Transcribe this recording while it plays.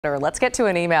Let's get to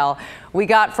an email we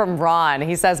got from Ron.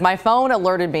 He says, my phone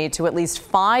alerted me to at least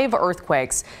 5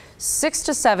 earthquakes 6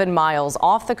 to 7 miles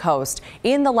off the coast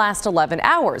in the last 11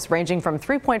 hours, ranging from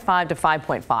 3.5 to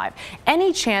 5.5.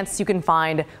 Any chance you can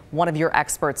find one of your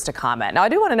experts to comment? Now, I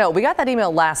do want to know, we got that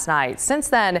email last night. Since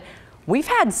then, we've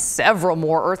had several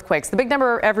more earthquakes. The big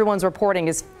number everyone's reporting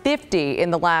is 50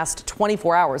 in the last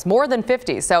 24 hours, more than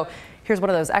 50. So here's one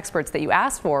of those experts that you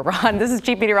asked for, Ron. This is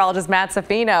Chief Meteorologist Matt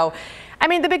Zaffino. I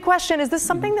mean, the big question, is this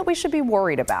something that we should be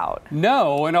worried about?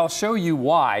 No, and I'll show you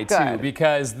why, too,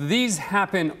 because these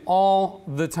happen all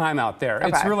the time out there. Okay.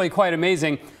 It's really quite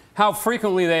amazing how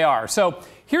frequently they are. So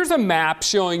here's a map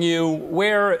showing you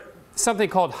where something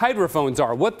called hydrophones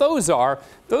are. What those are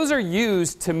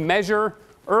used to measure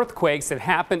earthquakes that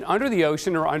happen under the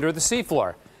ocean or under the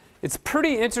seafloor. It's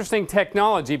pretty interesting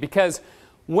technology because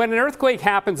when an earthquake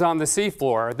happens on the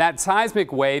seafloor, that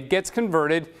seismic wave gets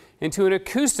converted into an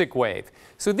acoustic wave.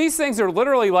 So these things are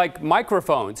literally like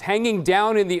microphones hanging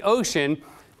down in the ocean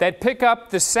that pick up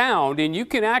the sound, and you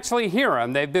can actually hear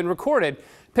them. They've been recorded.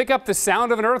 Pick up the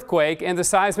sound of an earthquake and the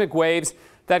seismic waves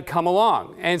that come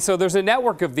along. And so there's a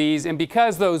network of these, and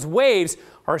because those waves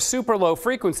are super low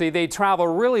frequency, they travel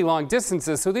really long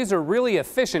distances. So these are really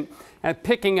efficient at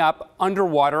picking up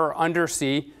underwater or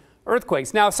undersea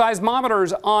earthquakes. Now,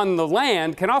 seismometers on the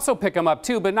land can also pick them up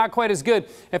too, but not quite as good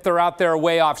if they're out there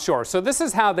way offshore. So this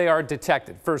is how they are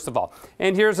detected, first of all.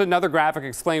 And here's another graphic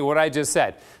explaining what I just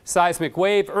said. Seismic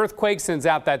wave, earthquake sends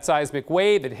out that seismic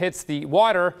wave. It hits the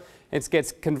water. It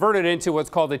gets converted into what's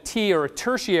called a T, or a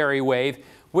tertiary wave,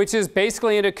 which is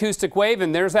basically an acoustic wave.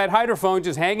 And there's that hydrophone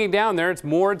just hanging down there. It's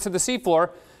moored to the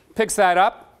seafloor, picks that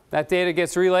up. That data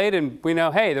gets relayed, and we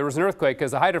know, hey, there was an earthquake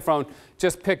because the hydrophone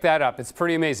just picked that up. It's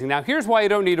pretty amazing. Now, here's why you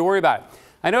don't need to worry about it.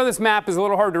 I know this map is a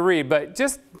little hard to read, but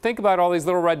just think about all these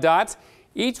little red dots.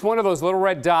 Each one of those little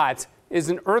red dots is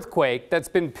an earthquake that's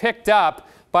been picked up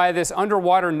by this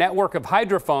underwater network of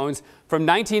hydrophones from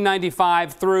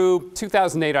 1995 through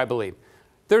 2008, I believe.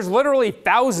 There's literally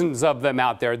thousands of them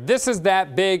out there. This is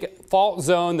that big fault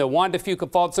zone, the Juan de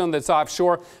Fuca fault zone that's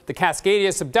offshore. The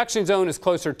Cascadia subduction zone is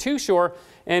closer to shore.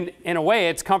 And in a way,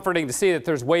 it's comforting to see that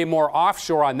there's way more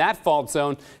offshore on that fault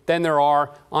zone than there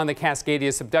are on the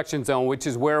Cascadia subduction zone, which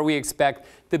is where we expect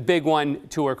the big one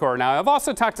to occur. Now, I've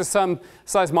also talked to some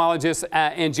seismologists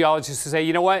and geologists who say,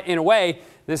 you know what, in a way,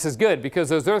 this is good because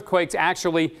those earthquakes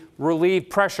actually relieve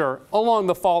pressure along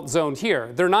the fault zone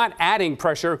here. They're not adding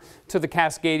pressure to the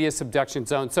Cascadia subduction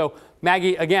zone. So,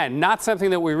 Maggie, again, not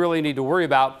something that we really need to worry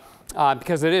about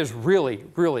because it is really,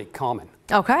 really common.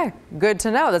 Okay, good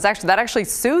to know. That actually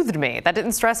soothed me. That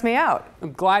didn't stress me out.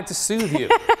 I'm glad to soothe you.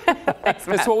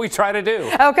 That's what we try to do.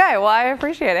 Okay, well, I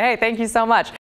appreciate it. Hey, thank you so much.